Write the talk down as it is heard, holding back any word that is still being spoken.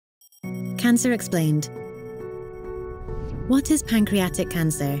Cancer Explained. What is pancreatic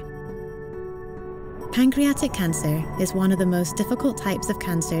cancer? Pancreatic cancer is one of the most difficult types of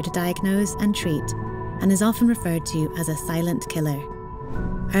cancer to diagnose and treat, and is often referred to as a silent killer.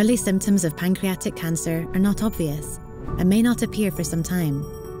 Early symptoms of pancreatic cancer are not obvious and may not appear for some time,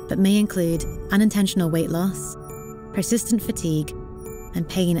 but may include unintentional weight loss, persistent fatigue, and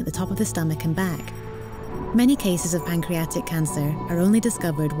pain at the top of the stomach and back. Many cases of pancreatic cancer are only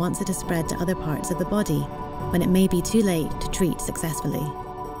discovered once it has spread to other parts of the body, when it may be too late to treat successfully.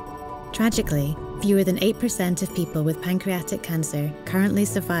 Tragically, fewer than 8% of people with pancreatic cancer currently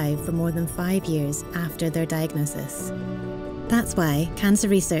survive for more than 5 years after their diagnosis. That's why cancer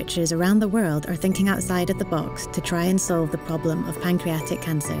researchers around the world are thinking outside of the box to try and solve the problem of pancreatic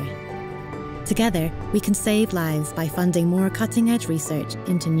cancer. Together, we can save lives by funding more cutting-edge research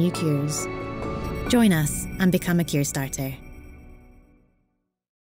into new cures. Join us and become a cure starter.